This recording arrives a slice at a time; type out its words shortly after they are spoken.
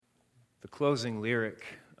The closing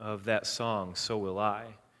lyric of that song, "So Will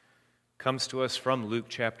I," comes to us from Luke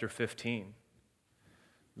chapter 15.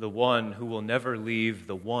 The one who will never leave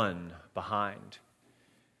the one behind.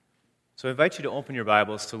 So I invite you to open your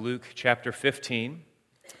Bibles to Luke chapter 15.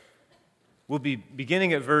 We'll be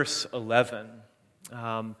beginning at verse 11.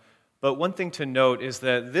 But one thing to note is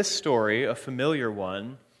that this story, a familiar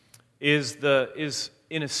one, is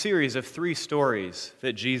in a series of 3 stories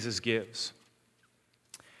that Jesus gives.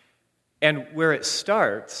 And where it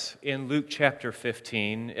starts in Luke chapter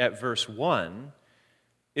 15 at verse 1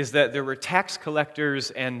 is that there were tax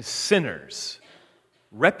collectors and sinners,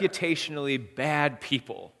 reputationally bad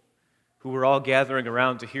people, who were all gathering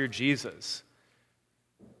around to hear Jesus.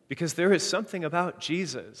 Because there is something about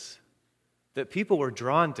Jesus that people were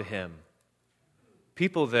drawn to him.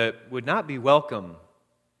 People that would not be welcome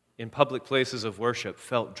in public places of worship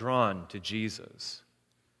felt drawn to Jesus.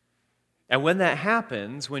 And when that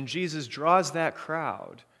happens, when Jesus draws that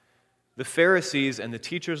crowd, the Pharisees and the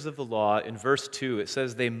teachers of the law, in verse 2, it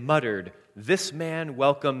says they muttered, "This man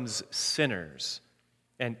welcomes sinners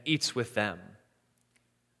and eats with them."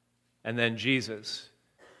 And then Jesus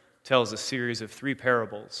tells a series of 3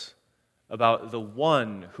 parables about the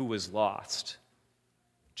one who was lost.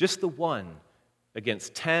 Just the one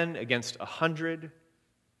against 10, against 100,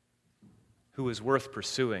 who is worth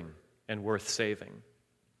pursuing and worth saving.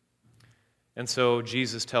 And so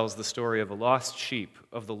Jesus tells the story of a lost sheep,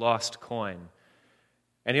 of the lost coin.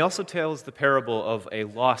 And he also tells the parable of a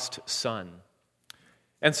lost son.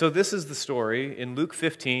 And so this is the story in Luke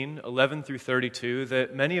 15, 11 through 32,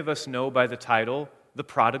 that many of us know by the title, The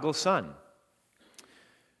Prodigal Son.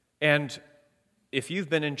 And if you've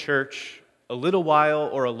been in church a little while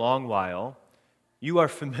or a long while, you are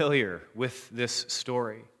familiar with this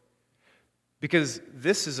story. Because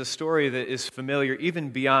this is a story that is familiar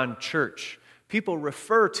even beyond church. People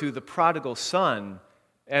refer to the prodigal son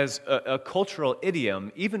as a cultural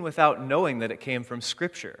idiom, even without knowing that it came from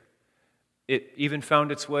Scripture. It even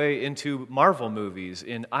found its way into Marvel movies.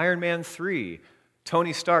 In Iron Man 3,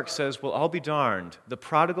 Tony Stark says, "Well, I'll be darned, the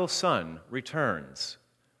prodigal son returns."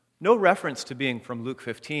 No reference to being from Luke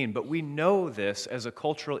 15, but we know this as a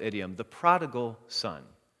cultural idiom, the prodigal son.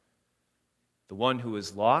 The one who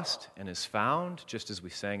is lost and is found, just as we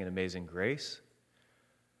sang in Amazing Grace.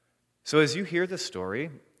 So as you hear this story,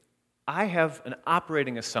 I have an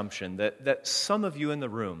operating assumption that some of you in the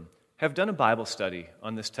room have done a Bible study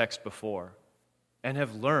on this text before and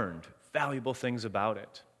have learned valuable things about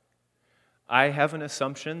it. I have an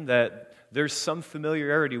assumption that there's some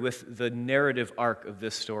familiarity with the narrative arc of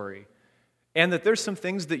this story, and that there's some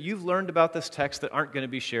things that you've learned about this text that aren't going to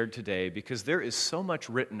be shared today, because there is so much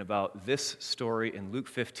written about this story in Luke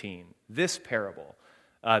 15, this parable,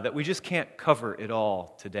 that we just can't cover it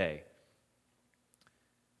all today.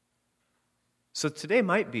 So today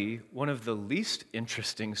might be one of the least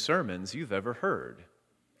interesting sermons you've ever heard.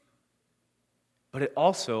 But it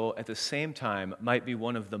also, at the same time, might be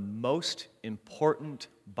one of the most important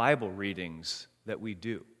Bible readings that we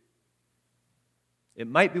do. It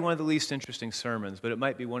might be one of the least interesting sermons, but it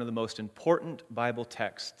might be one of the most important Bible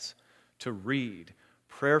texts to read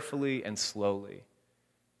prayerfully and slowly.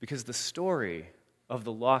 Because the story of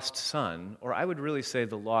the lost son, or I would really say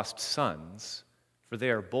the lost sons, for they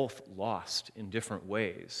are both lost in different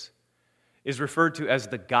ways, is referred to as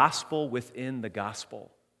the gospel within the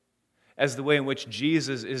gospel, as the way in which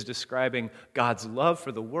Jesus is describing God's love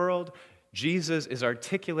for the world. Jesus is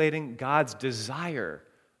articulating God's desire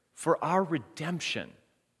for our redemption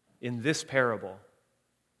in this parable,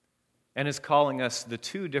 and is calling us the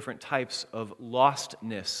 2 different types of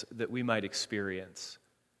lostness that we might experience,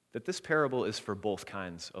 that this parable is for both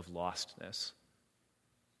kinds of lostness.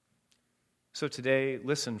 So today,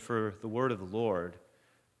 listen for the word of the Lord,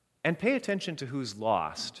 and pay attention to who's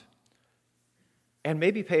lost, and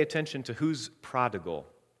maybe pay attention to who's prodigal.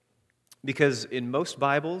 Because in most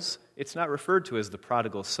Bibles, it's not referred to as the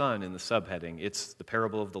prodigal son in the subheading. It's the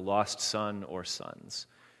parable of the lost son or sons.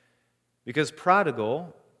 Because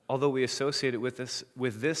prodigal, although we associate it with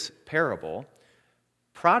this parable,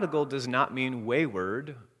 prodigal does not mean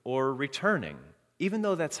wayward or returning, even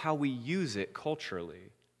though that's how we use it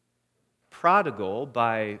culturally. Prodigal,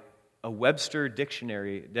 by a Webster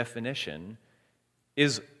dictionary definition,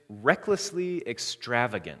 is recklessly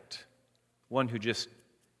extravagant, one who just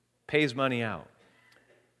pays money out,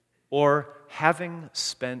 or having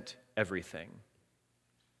spent everything.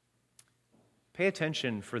 Pay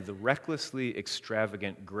attention for the recklessly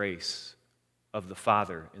extravagant grace of the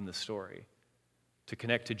Father in the story to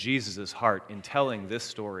connect to Jesus' heart in telling this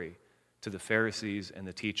story to the Pharisees and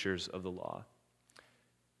the teachers of the law.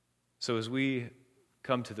 So as we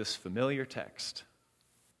come to this familiar text.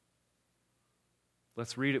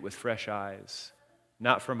 Let's read it with fresh eyes,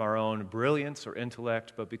 not from our own brilliance or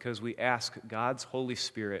intellect, but because we ask God's Holy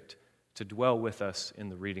Spirit to dwell with us in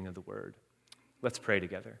the reading of the Word. Let's pray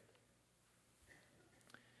together.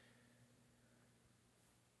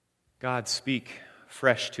 God, speak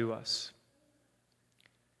fresh to us.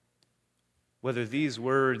 Whether these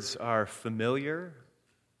words are familiar,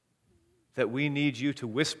 that we need you to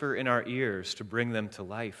whisper in our ears to bring them to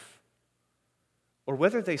life, or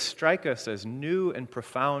whether they strike us as new and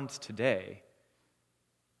profound today,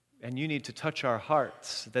 and you need to touch our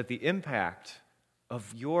hearts, that the impact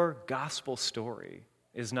of your gospel story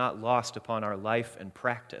is not lost upon our life and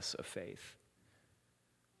practice of faith.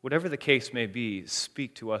 Whatever the case may be,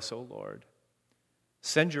 speak to us, O Lord.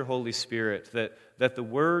 Send your Holy Spirit that the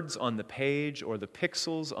words on the page or the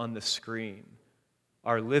pixels on the screen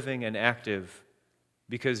are living and active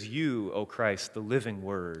because you, O Christ, the living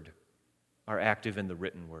Word, are active in the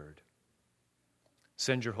written Word.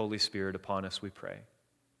 Send your Holy Spirit upon us, we pray.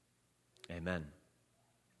 Amen.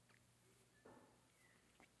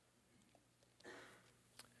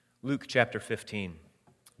 Luke chapter 15,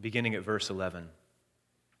 beginning at verse 11.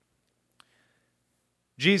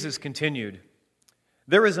 Jesus continued,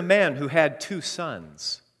 "There was a man who had 2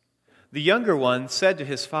 sons. The younger one said to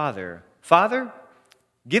his father, 'Father,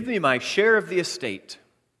 give me my share of the estate.'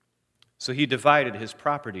 So he divided his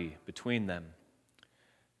property between them.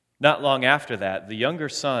 Not long after that, the younger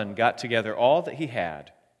son got together all that he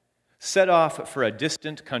had, set off for a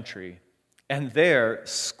distant country, and there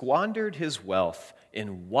squandered his wealth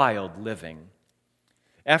in wild living.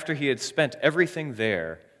 After he had spent everything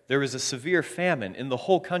there was a severe famine in the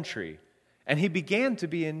whole country, and he began to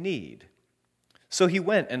be in need. So he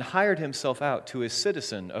went and hired himself out to a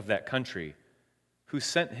citizen of that country, who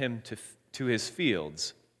sent him to his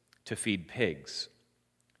fields to feed pigs.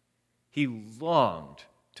 He longed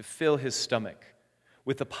to fill his stomach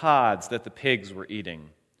with the pods that the pigs were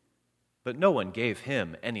eating, but no one gave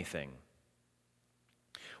him anything.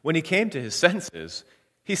 When he came to his senses,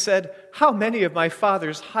 he said, 'How many of my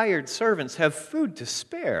father's hired servants have food to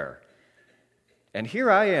spare? And here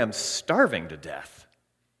I am starving to death.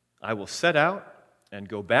 I will set out and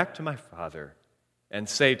go back to my father and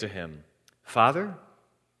say to him, Father,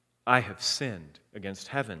 I have sinned against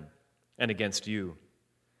heaven and against you.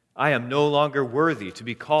 I am no longer worthy to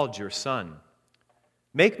be called your son.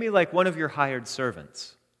 Make me like one of your hired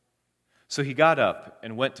servants.' So he got up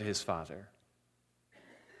and went to his father.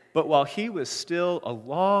 But while he was still a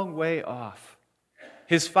long way off,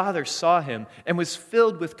 his father saw him and was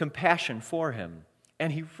filled with compassion for him.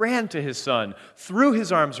 And he ran to his son, threw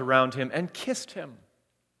his arms around him, and kissed him.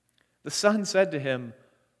 The son said to him,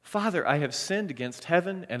 'Father, I have sinned against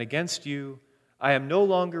heaven and against you. I am no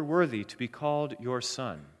longer worthy to be called your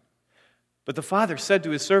son.' But the father said to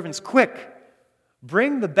his servants, 'Quick,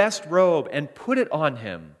 bring the best robe and put it on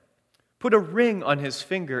him. Put a ring on his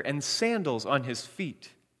finger and sandals on his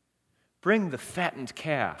feet. Bring the fattened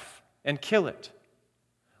calf and kill it.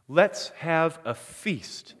 Let's have a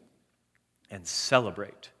feast and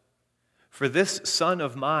celebrate. For this son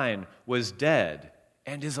of mine was dead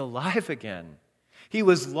and is alive again. He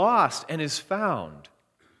was lost and is found.'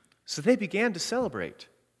 So they began to celebrate.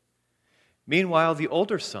 Meanwhile, the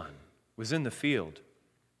older son was in the field.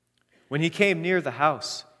 When he came near the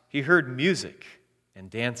house, he heard music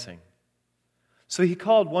and dancing. So he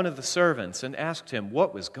called one of the servants and asked him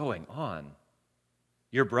what was going on.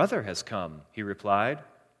 'Your brother has come,' he replied,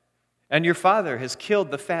 'and your father has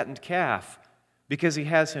killed the fattened calf because he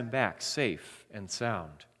has him back safe and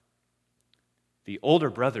sound.' The older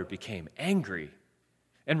brother became angry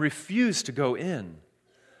and refused to go in.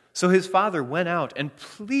 So his father went out and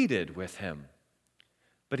pleaded with him.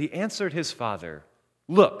 But he answered his father,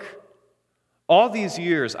 'Look, all these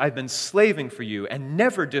years I've been slaving for you and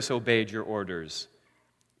never disobeyed your orders.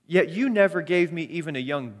 Yet you never gave me even a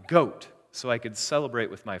young goat so I could celebrate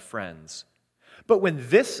with my friends. But when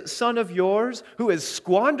this son of yours, who has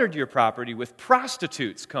squandered your property with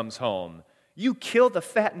prostitutes, comes home, you kill the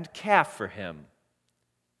fattened calf for him.'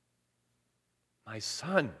 'My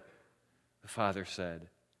son,' the father said,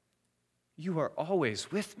 'you are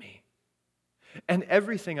always with me, and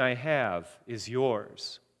everything I have is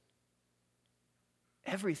yours.'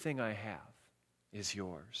 'Everything I have is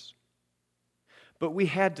yours. But we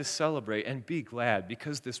had to celebrate and be glad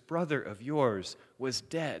because this brother of yours was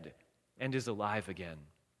dead and is alive again.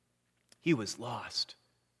 He was lost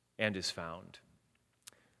and is found.'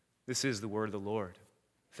 This is the word of the Lord.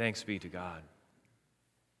 Thanks be to God."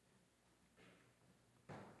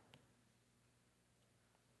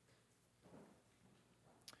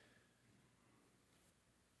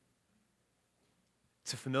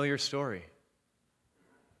 It's a familiar story.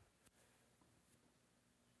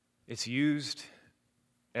 It's used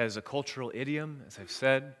as a cultural idiom, as I've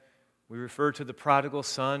said. We refer to the prodigal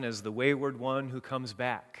son as the wayward one who comes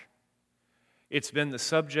back. It's been the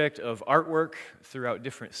subject of artwork throughout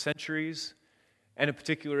different centuries, and a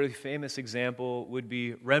particularly famous example would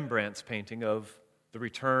be Rembrandt's painting of the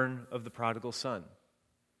return of the prodigal son.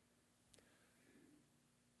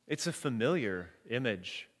 It's a familiar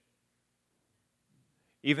image.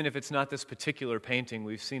 Even if it's not this particular painting,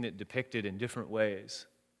 we've seen it depicted in different ways.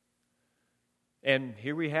 And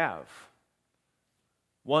here we have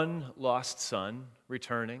one lost son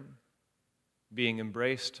returning, being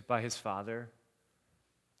embraced by his father,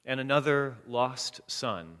 and another lost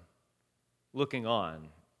son looking on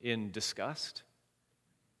in disgust,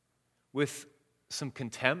 with some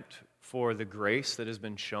contempt for the grace that has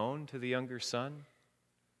been shown to the younger son,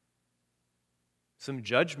 some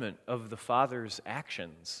judgment of the father's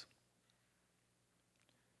actions,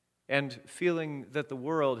 and feeling that the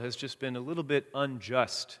world has just been a little bit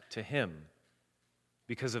unjust to him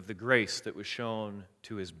because of the grace that was shown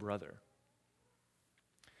to his brother.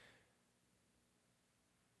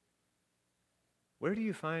 Where do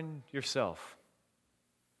you find yourself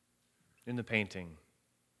in the painting,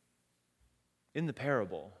 in the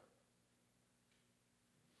parable?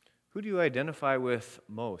 Who do you identify with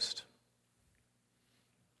most?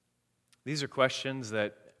 These are questions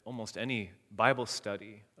that almost any Bible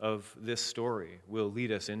study of this story will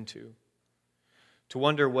lead us into. To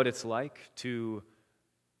wonder what it's like to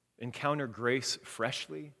encounter grace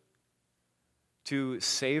freshly, to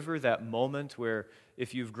savor that moment where,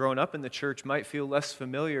 if you've grown up in the church, might feel less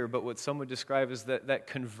familiar, but what some would describe as that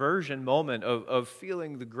conversion moment of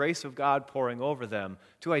feeling the grace of God pouring over them,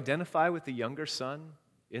 to identify with the younger son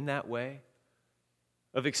in that way,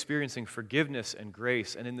 of experiencing forgiveness and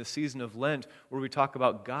grace, and in the season of Lent, where we talk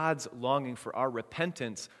about God's longing for our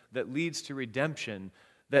repentance that leads to redemption,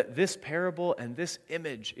 that this parable and this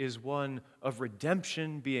image is one of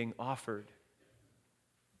redemption being offered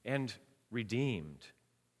and redeemed.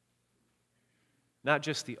 Not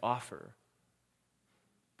just the offer,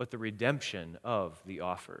 but the redemption of the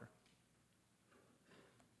offer.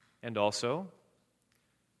 And also,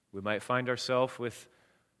 we might find ourselves with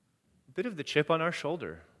a bit of the chip on our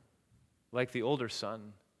shoulder, like the older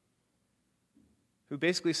son, who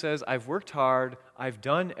basically says, I've worked hard, I've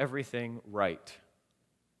done everything right.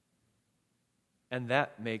 And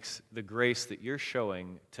that makes the grace that you're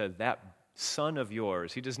showing to that son of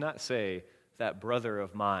yours, he does not say that brother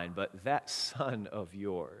of mine, but that son of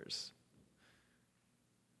yours,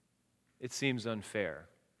 it seems unfair.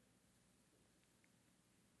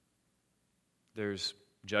 There's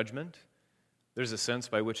judgment. There's a sense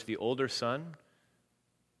by which the older son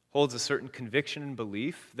holds a certain conviction and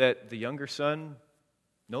belief that the younger son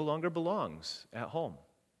no longer belongs at home.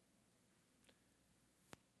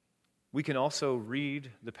 We can also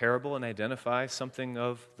read the parable and identify something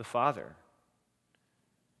of the father.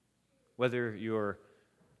 Whether you're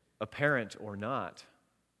a parent or not,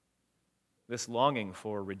 this longing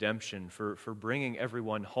for redemption, for bringing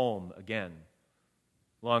everyone home again,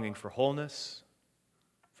 longing for wholeness,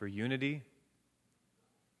 for unity.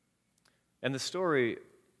 And the story,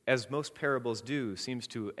 as most parables do, seems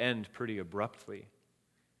to end pretty abruptly.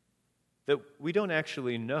 That we don't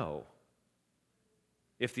actually know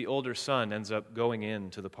if the older son ends up going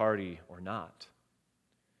into the party or not.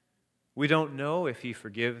 We don't know if he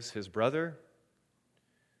forgives his brother.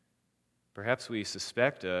 Perhaps we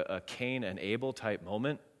suspect a Cain and Abel type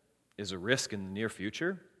moment is a risk in the near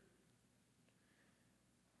future.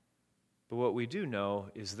 But what we do know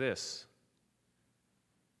is this: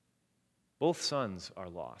 both sons are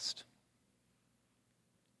lost.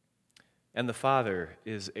 And the father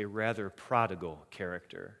is a rather prodigal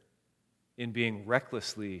character in being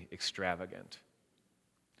recklessly extravagant,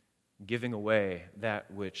 giving away that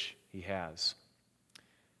which he has.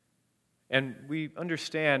 And we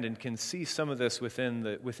understand and can see some of this within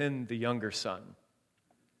the younger son.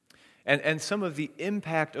 And some of the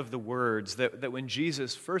impact of the words that when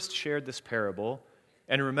Jesus first shared this parable,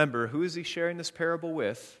 and remember, who is he sharing this parable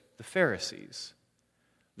with? The Pharisees.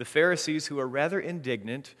 The Pharisees, who are rather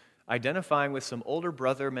indignant, identifying with some older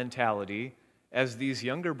brother mentality as these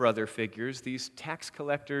younger brother figures, these tax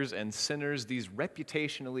collectors and sinners, these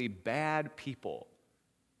reputationally bad people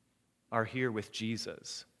are here with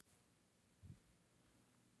Jesus.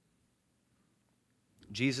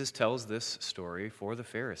 Jesus tells this story for the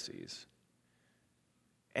Pharisees.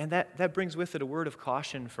 And that brings with it a word of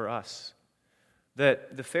caution for us,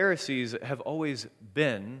 that the Pharisees have always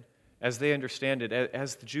been, as they understand it,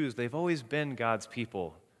 as the Jews, they've always been God's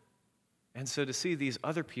people. And so to see these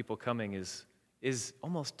other people coming is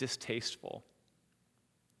almost distasteful.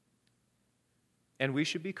 And we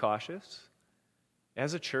should be cautious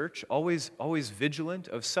as a church, always vigilant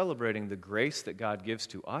of celebrating the grace that God gives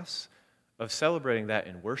to us, of celebrating that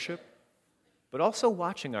in worship, but also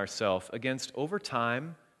watching ourselves against, over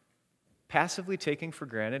time, passively taking for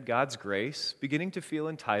granted God's grace, beginning to feel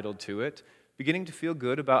entitled to it, beginning to feel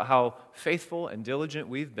good about how faithful and diligent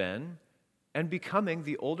we've been, and becoming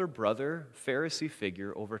the older brother Pharisee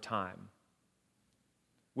figure over time,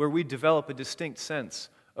 where we develop a distinct sense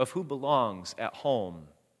of who belongs at home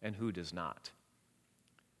and who does not.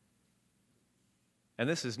 And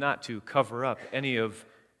this is not to cover up any of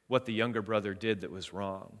what the younger brother did that was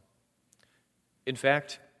wrong. In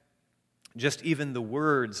fact, just even the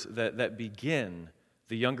words that begin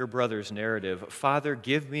the younger brother's narrative, "Father,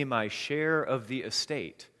 give me my share of the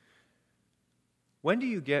estate." When do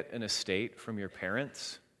you get an estate from your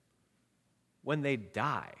parents? When they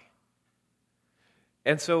die.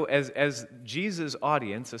 And so as Jesus'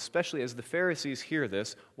 audience, especially as the Pharisees hear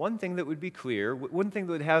this, one thing that would be clear, one thing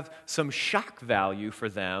that would have some shock value for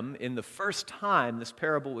them in the first time this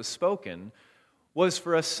parable was spoken, was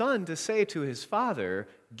for a son to say to his father,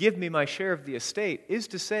 "Give me my share of the estate," is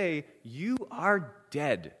to say, "You are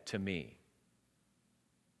dead to me.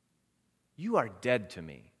 You are dead to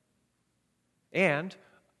me. And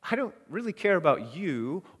I don't really care about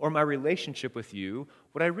you or my relationship with you.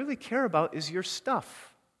 What I really care about is your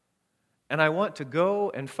stuff. And I want to go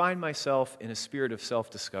and find myself in a spirit of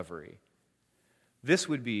self-discovery." This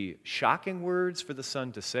would be shocking words for the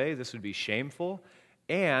son to say. This would be shameful.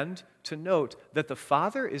 And to note that the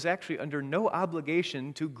father is actually under no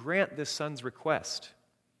obligation to grant this son's request.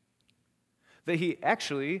 That he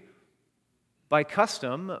actually, by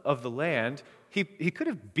custom of the land, he could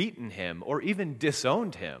have beaten him or even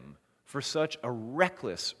disowned him for such a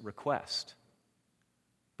reckless request.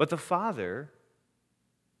 But the father,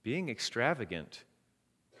 being extravagant,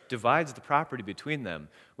 divides the property between them,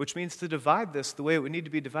 which means to divide this the way it would need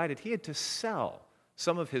to be divided, he had to sell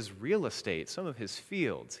some of his real estate, some of his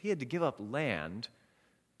fields. He had to give up land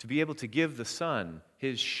to be able to give the son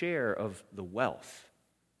his share of the wealth.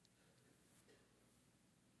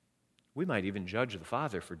 We might even judge the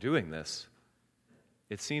father for doing this.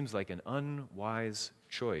 It seems like an unwise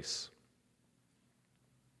choice.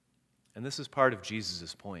 And this is part of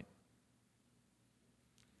Jesus' point.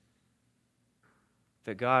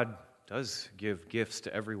 That God does give gifts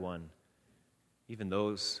to everyone, even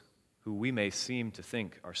those who we may seem to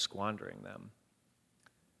think are squandering them.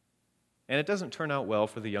 And it doesn't turn out well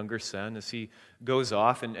for the younger son as he goes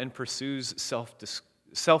off and pursues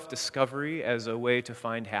self-discovery as a way to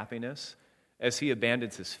find happiness, as he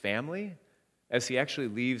abandons his family, as he actually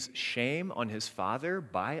leaves shame on his father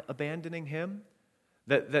by abandoning him,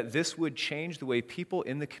 that this would change the way people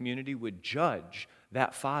in the community would judge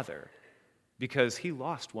that father because he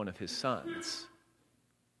lost one of his sons.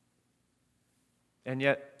 And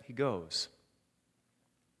yet he goes.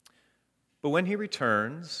 But when he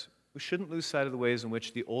returns, we shouldn't lose sight of the ways in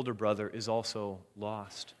which the older brother is also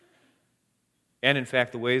lost. And in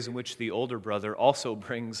fact, the ways in which the older brother also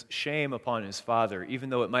brings shame upon his father, even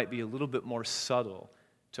though it might be a little bit more subtle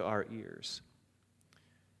to our ears.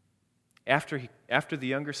 After the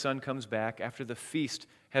younger son comes back, after the feast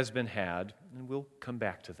has been had, and we'll come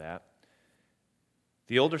back to that,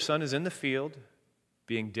 the older son is in the field,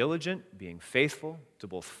 being diligent, being faithful to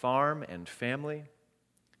both farm and family.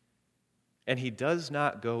 And he does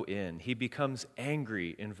not go in. He becomes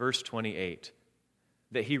angry in verse 28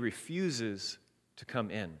 that he refuses to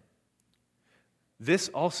come in. This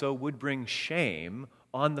also would bring shame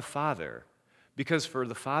on the father, because for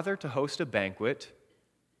the father to host a banquet,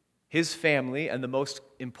 his family and the most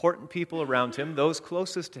important people around him, those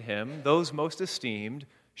closest to him, those most esteemed,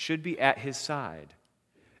 should be at his side.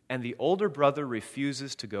 And the older brother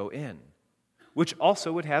refuses to go in, which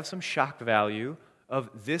also would have some shock value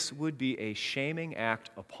of this would be a shaming act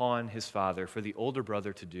upon his father for the older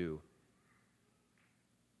brother to do.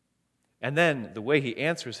 And then the way he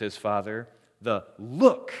answers his father, the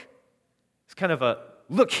look, it's kind of a,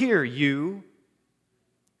 "Look here, you."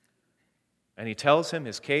 And he tells him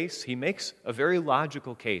his case. He makes a very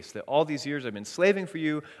logical case that all these years I've been slaving for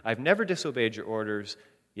you, I've never disobeyed your orders,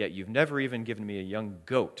 yet you've never even given me a young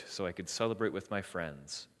goat so I could celebrate with my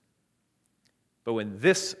friends. But when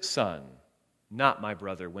this son, not my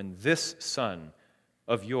brother, when this son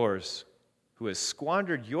of yours who has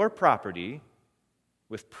squandered your property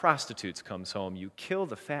with prostitutes comes home, you kill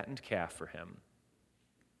the fattened calf for him.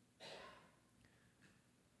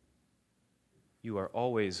 You are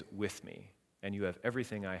always with me, and you have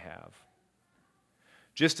everything I have.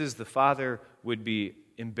 Just as the father would be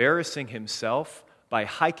embarrassing himself by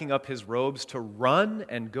hiking up his robes to run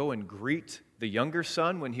and go and greet the younger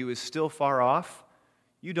son when he was still far off,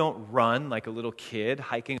 you don't run like a little kid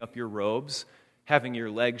hiking up your robes, having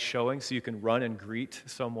your legs showing so you can run and greet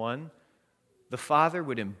someone. The father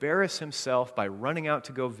would embarrass himself by running out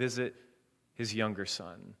to go visit his younger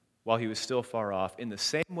son while he was still far off. In the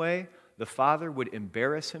same way, the father would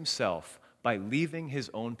embarrass himself by leaving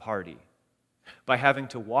his own party, by having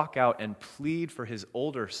to walk out and plead for his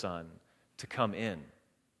older son to come in.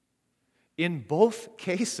 In both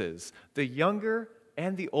cases, the younger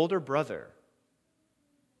and the older brother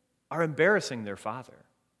are embarrassing their father.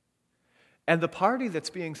 And the party that's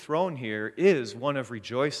being thrown here is one of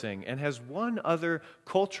rejoicing and has one other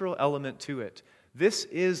cultural element to it. This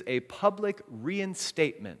is a public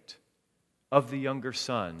reinstatement of the younger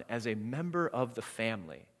son as a member of the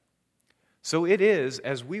family. So it is,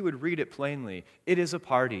 as we would read it plainly, it is a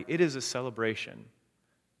party, it is a celebration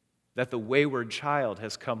that the wayward child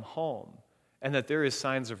has come home and that there is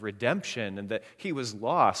signs of redemption and that he was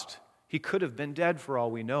lost. He could have been dead for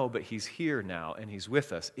all we know, but he's here now and he's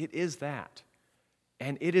with us. It is that.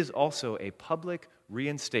 And it is also a public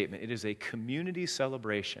reinstatement. It is a community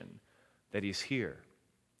celebration that he's here.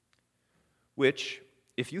 Which,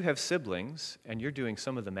 if you have siblings and you're doing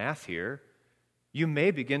some of the math here, you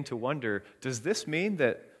may begin to wonder, does this mean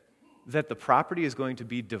that the property is going to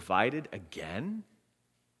be divided again?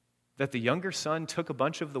 That the younger son took a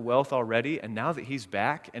bunch of the wealth already, and now that he's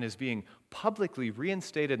back and is being publicly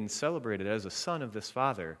reinstated and celebrated as a son of this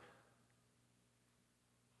father,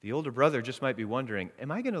 the older brother just might be wondering, am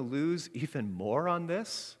I going to lose even more on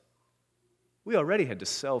this? We already had to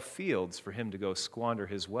sell fields for him to go squander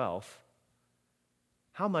his wealth.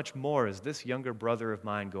 How much more is this younger brother of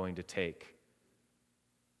mine going to take?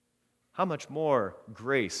 How much more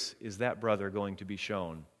grace is that brother going to be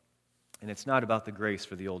shown? And it's not about the grace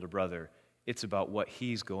for the older brother. It's about what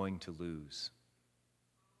he's going to lose.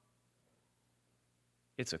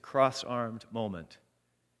 It's a cross-armed moment.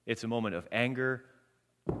 It's a moment of anger,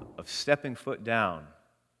 of stepping foot down,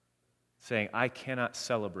 saying, I cannot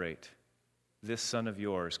celebrate this son of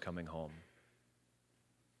yours coming home.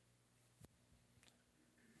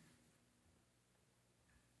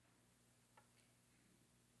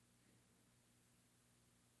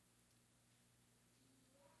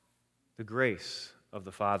 The grace of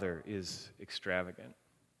the Father is extravagant.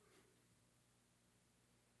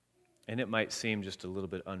 And it might seem just a little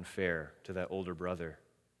bit unfair to that older brother.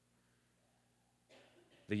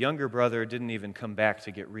 The younger brother didn't even come back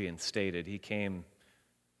to get reinstated. He came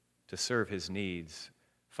to serve his needs,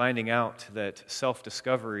 finding out that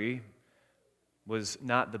self-discovery was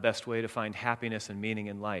not the best way to find happiness and meaning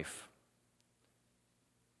in life.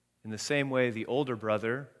 In the same way, the older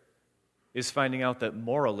brother is finding out that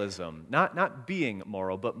moralism, not being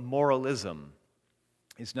moral, but moralism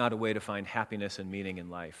is not a way to find happiness and meaning in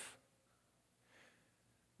life.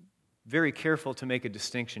 Very careful to make a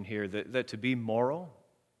distinction here that to be moral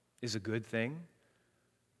is a good thing.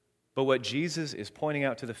 But what Jesus is pointing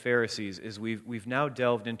out to the Pharisees is we've now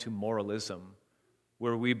delved into moralism,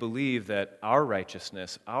 where we believe that our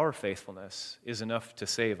righteousness, our faithfulness is enough to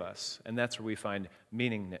save us. And that's where we find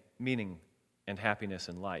meaning and happiness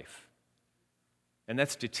in life. And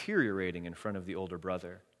that's deteriorating in front of the older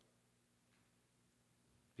brother.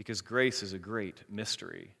 Because grace is a great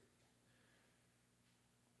mystery.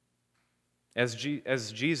 As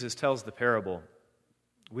Jesus tells the parable,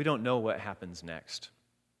 we don't know what happens next.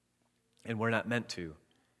 And we're not meant to.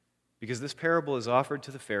 Because this parable is offered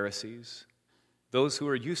to the Pharisees, those who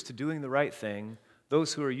are used to doing the right thing,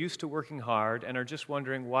 those who are used to working hard and are just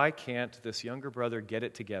wondering, why can't this younger brother get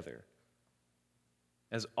it together?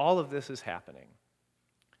 As all of this is happening,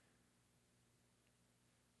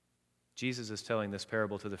 Jesus is telling this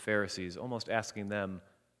parable to the Pharisees, almost asking them,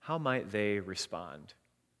 how might they respond?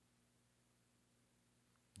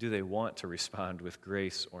 Do they want to respond with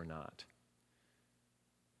grace or not?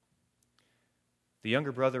 The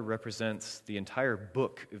younger brother represents the entire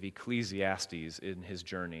book of Ecclesiastes in his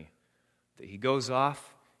journey. That he goes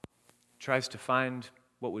off, tries to find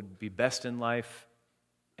what would be best in life,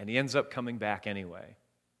 and he ends up coming back anyway.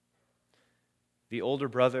 The older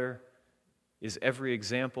brother is every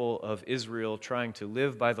example of Israel trying to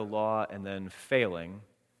live by the law and then failing,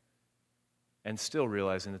 and still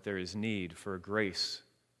realizing that there is need for a grace,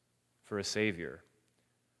 for a Savior.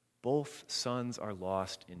 Both sons are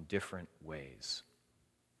lost in different ways.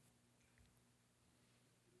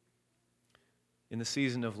 In the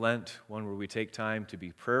season of Lent, one where we take time to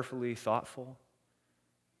be prayerfully thoughtful,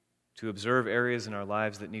 to observe areas in our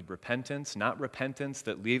lives that need repentance, not repentance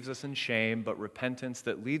that leaves us in shame, but repentance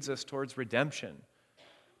that leads us towards redemption,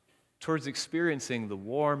 towards experiencing the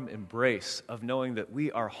warm embrace of knowing that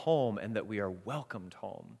we are home and that we are welcomed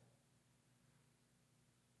home.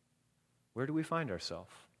 Where do we find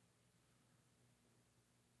ourselves?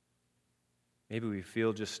 Maybe we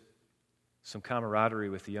feel just some camaraderie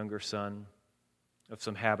with the younger son, of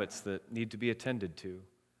some habits that need to be attended to.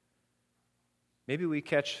 Maybe we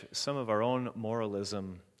catch some of our own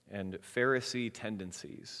moralism and Pharisee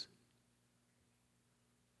tendencies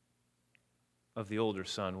of the older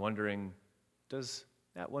son, wondering, does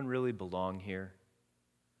that one really belong here?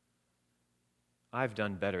 I've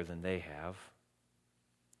done better than they have.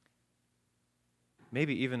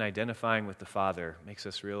 Maybe even identifying with the Father makes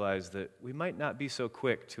us realize that we might not be so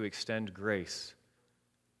quick to extend grace.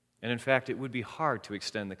 And in fact, it would be hard to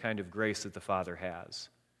extend the kind of grace that the Father has.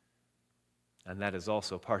 And that is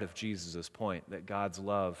also part of Jesus' point, that God's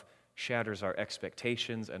love shatters our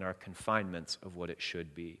expectations and our confinements of what it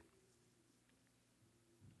should be.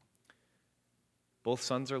 Both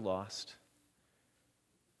sons are lost.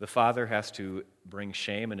 The Father has to bring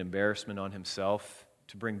shame and embarrassment on himself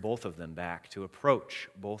to bring both of them back, to approach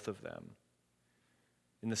both of them.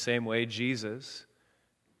 In the same way, Jesus,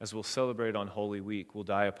 as we'll celebrate on Holy Week, will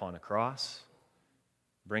die upon a cross,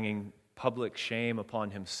 bringing public shame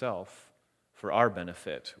upon himself for our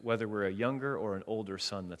benefit, whether we're a younger or an older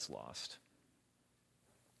son that's lost.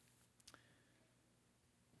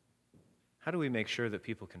 How do we make sure that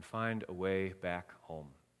people can find a way back home?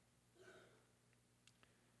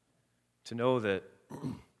 To know that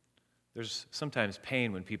there's sometimes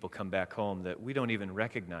pain when people come back home, that we don't even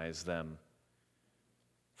recognize them.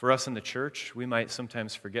 For us in the church, we might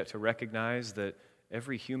sometimes forget to recognize that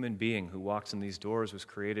every human being who walks in these doors was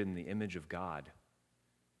created in the image of God.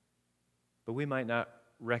 But we might not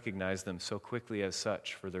recognize them so quickly as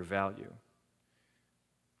such for their value.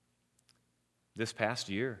 This past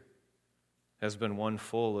year has been one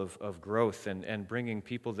full of growth and bringing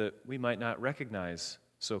people that we might not recognize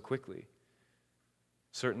so quickly.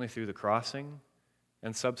 Certainly through the crossing,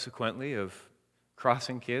 and subsequently of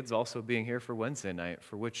crossing kids also being here for Wednesday night,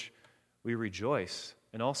 for which we rejoice,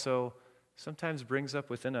 and also sometimes brings up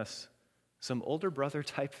within us some older brother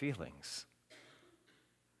type feelings.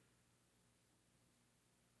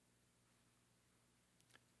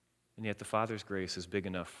 And yet the Father's grace is big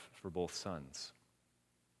enough for both sons.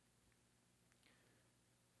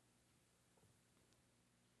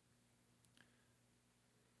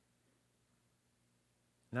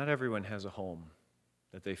 Not everyone has a home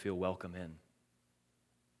that they feel welcome in.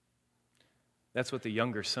 That's what the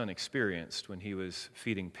younger son experienced when he was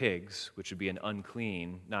feeding pigs, which would be an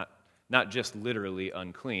unclean, not just literally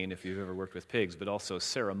unclean if you've ever worked with pigs, but also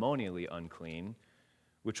ceremonially unclean,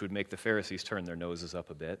 which would make the Pharisees turn their noses up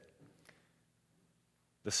a bit.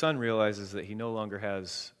 The son realizes that he no longer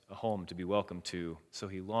has a home to be welcome to, so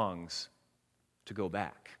he longs to go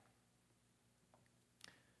back.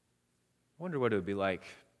 I wonder what it would be like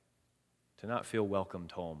to not feel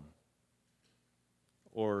welcomed home,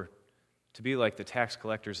 or to be like the tax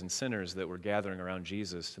collectors and sinners that were gathering around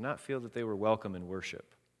Jesus, to not feel that they were welcome in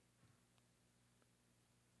worship.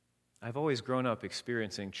 I've always grown up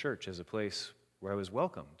experiencing church as a place where I was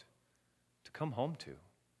welcomed to come home to.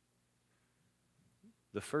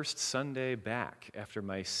 The first Sunday back after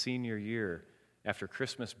my senior year, after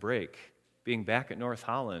Christmas break, being back at North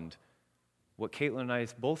Holland, what Caitlin and I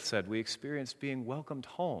both said, we experienced being welcomed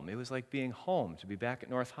home. It was like being home to be back at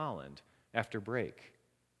North Holland after break.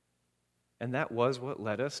 And that was what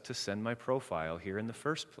led us to send my profile here in the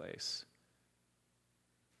first place.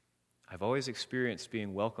 I've always experienced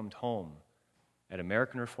being welcomed home at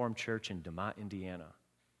American Reformed Church in DeMott, Indiana.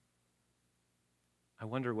 I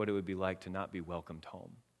wonder what it would be like to not be welcomed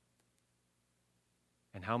home.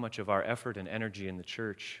 And how much of our effort and energy in the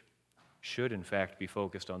church should, in fact, be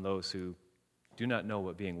focused on those who do not know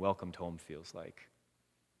what being welcomed home feels like.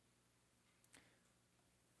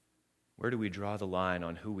 Where do we draw the line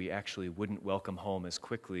on who we actually wouldn't welcome home as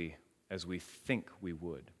quickly as we think we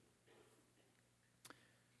would?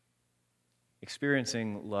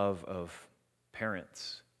 Experiencing love of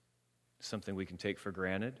parents is something we can take for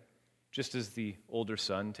granted, just as the older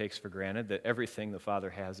son takes for granted that everything the father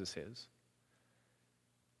has is his.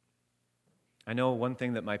 I know one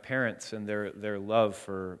thing that my parents and their love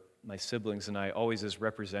for my siblings and I always is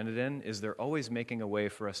represented in is they're always making a way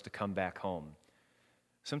for us to come back home,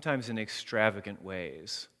 sometimes in extravagant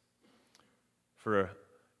ways.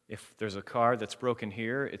 If there's a car that's broken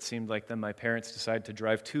here, it seemed like then my parents decided to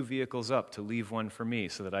drive 2 vehicles up to leave one for me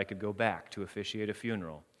so that I could go back to officiate a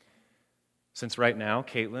funeral. Since right now,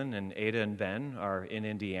 Caitlin and Ada and Ben are in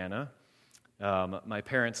Indiana, my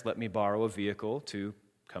parents let me borrow a vehicle to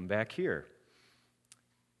come back here.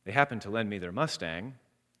 They happened to lend me their Mustang,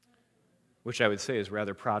 which I would say is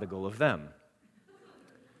rather prodigal of them.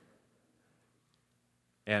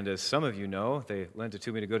 And as some of you know, they lent it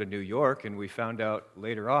to me to go to New York, and we found out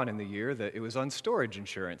later on in the year that it was on storage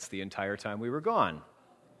insurance the entire time we were gone.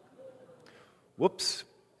 Whoops.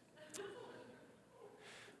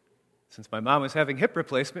 Since my mom was having hip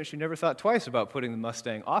replacement, she never thought twice about putting the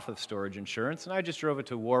Mustang off of storage insurance, and I just drove it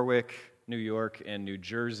to Warwick, New York, and New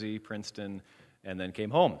Jersey, Princeton, and then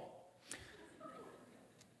came home.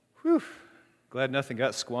 Whew. Glad nothing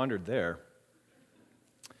got squandered there.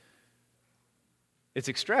 It's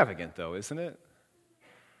extravagant, though, isn't it?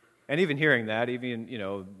 And even hearing that, even,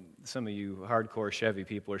 some of you hardcore Chevy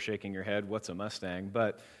people are shaking your head, what's a Mustang?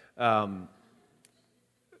 But probably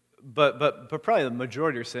the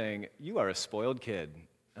majority are saying, you are a spoiled kid.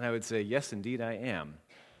 And I would say, yes, indeed, I am.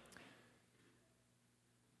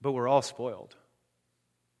 But we're all spoiled.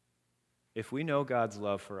 If we know God's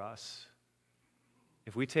love for us,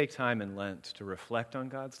 if we take time in Lent to reflect on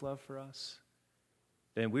God's love for us,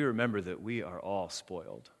 then we remember that we are all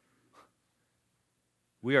spoiled.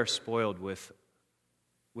 We are spoiled with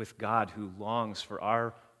God who longs for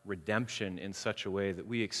our redemption in such a way that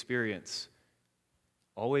we experience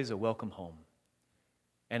always a welcome home.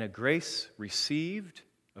 And a grace received,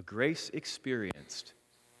 a grace experienced,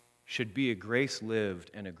 should be a grace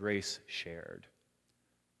lived and a grace shared.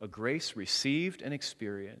 A grace received and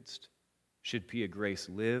experienced should be a grace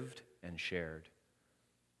lived and shared.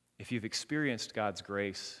 If you've experienced God's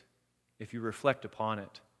grace, if you reflect upon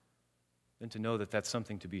it, then to know that that's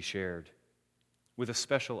something to be shared, with a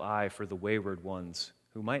special eye for the wayward ones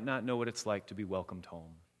who might not know what it's like to be welcomed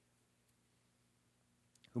home,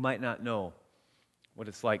 who might not know what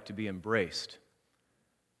it's like to be embraced.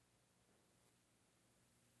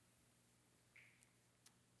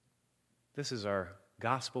 This is our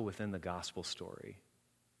gospel within the gospel story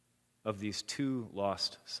of these two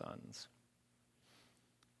lost sons.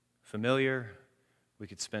 Familiar, we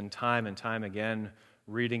could spend time and time again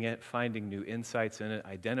reading it, finding new insights in it,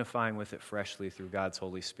 identifying with it freshly through God's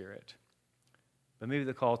Holy Spirit. But maybe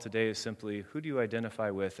the call today is simply, who do you identify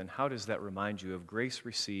with, and how does that remind you of grace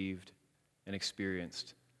received and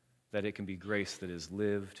experienced, that it can be grace that is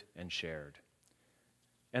lived and shared?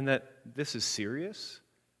 And that this is serious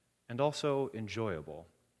and also enjoyable.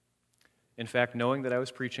 In fact, knowing that I was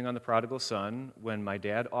preaching on the prodigal son, when my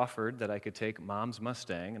dad offered that I could take Mom's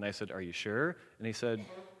Mustang, and I said, "Are you sure?" And he said,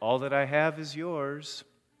 "All that I have is yours."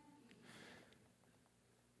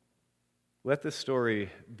 Let this story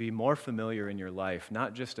be more familiar in your life,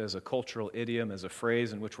 not just as a cultural idiom, as a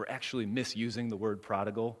phrase in which we're actually misusing the word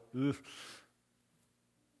prodigal,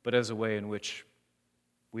 but as a way in which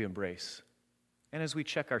we embrace, and as we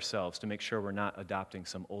check ourselves to make sure we're not adopting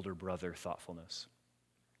some older brother thoughtfulness.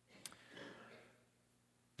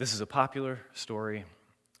 This is a popular story,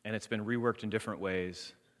 and it's been reworked in different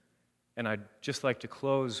ways. And I'd just like to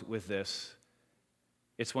close with this.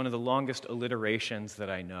 It's one of the longest alliterations that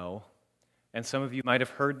I know, and some of you might have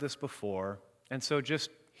heard this before, and so just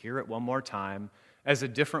hear it one more time as a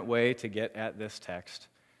different way to get at this text.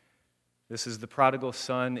 This is the prodigal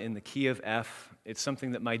son in the key of F. It's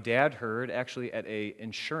something that my dad heard actually at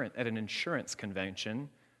an insurance convention,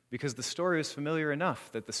 because the story was familiar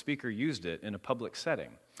enough that the speaker used it in a public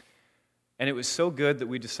setting. And it was so good that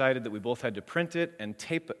we decided that we both had to print it and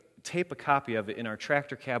tape a copy of it in our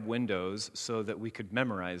tractor cab windows so that we could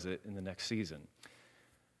memorize it in the next season.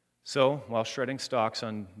 So, while shredding stalks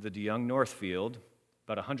on the DeYoung North field,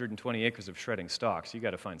 about 120 acres of shredding stalks, you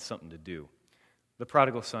got to find something to do. The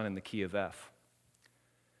prodigal son in the key of F.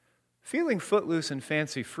 Feeling footloose and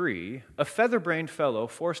fancy-free, a feather-brained fellow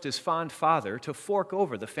forced his fond father to fork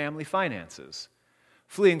over the family finances.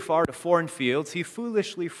 Fleeing far to foreign fields, he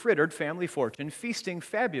foolishly frittered family fortune, feasting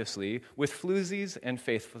fabulously with floozies and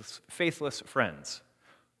faithless friends.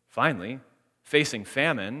 Finally, facing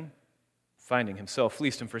famine, finding himself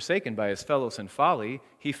fleeced and forsaken by his fellows in folly,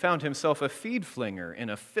 he found himself a feed-flinger in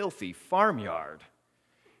a filthy farmyard.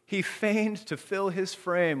 He feigned to fill his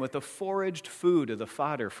frame with the foraged food of the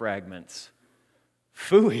fodder fragments.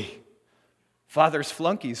 Phooey! Father's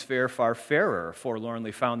flunkies fare far fairer,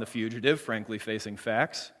 forlornly found the fugitive, frankly facing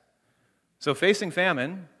facts. So facing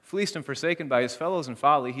famine, fleeced and forsaken by his fellows in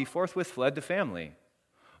folly, he forthwith fled to family.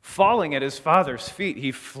 Falling at his father's feet,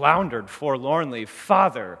 he floundered forlornly,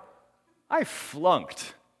 "Father, I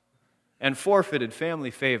flunked," and forfeited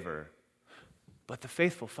family favor. But the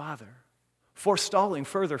faithful father, forestalling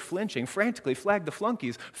further flinching, frantically flagged the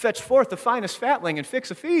flunkies, "Fetch forth the finest fatling and fix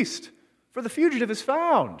a feast." For the fugitive is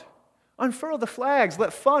found. Unfurl the flags,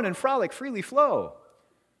 let fun and frolic freely flow.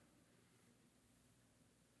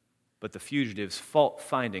 But the fugitive's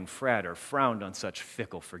fault-finding frater frowned on such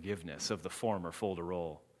fickle forgiveness of the former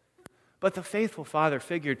folderol. But the faithful father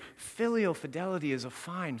figured, filial fidelity is a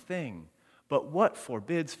fine thing, but what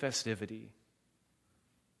forbids festivity?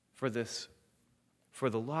 For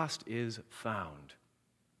the lost is found.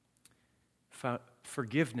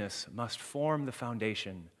 Forgiveness must form the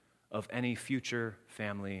foundation of any future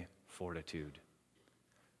family fortitude.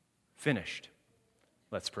 Finished.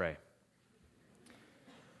 Let's pray.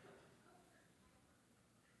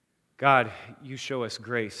 God, you show us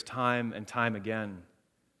grace time and time again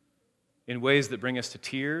in ways that bring us to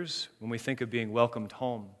tears when we think of being welcomed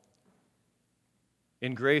home,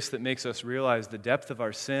 in grace that makes us realize the depth of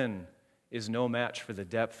our sin is no match for the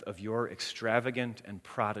depth of your extravagant and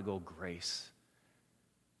prodigal grace.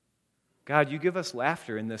 God, you give us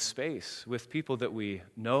laughter in this space with people that we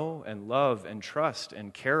know and love and trust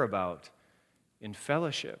and care about, in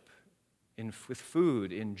fellowship, with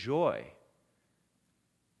food, in joy.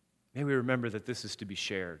 May we remember that this is to be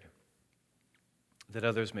shared, that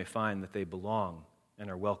others may find that they belong and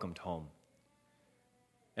are welcomed home.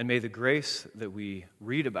 And may the grace that we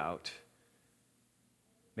read about,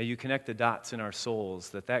 may you connect the dots in our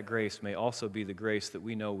souls, that grace may also be the grace that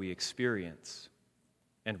we know we experience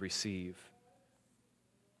and receive,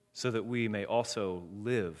 so that we may also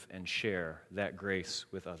live and share that grace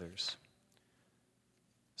with others.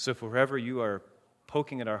 So if wherever you are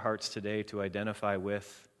poking at our hearts today to identify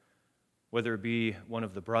with, whether it be one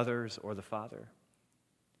of the brothers or the father,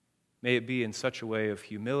 may it be in such a way of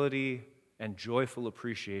humility and joyful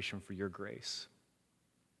appreciation for your grace,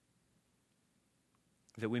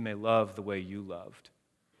 that we may love the way you loved,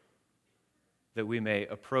 that we may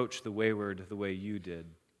approach the wayward the way you did,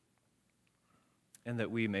 and that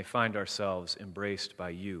we may find ourselves embraced by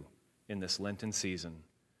you in this Lenten season,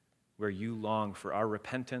 where you long for our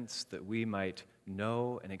repentance, that we might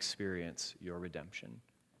know and experience your redemption.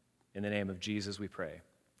 In the name of Jesus we pray.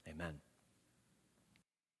 Amen.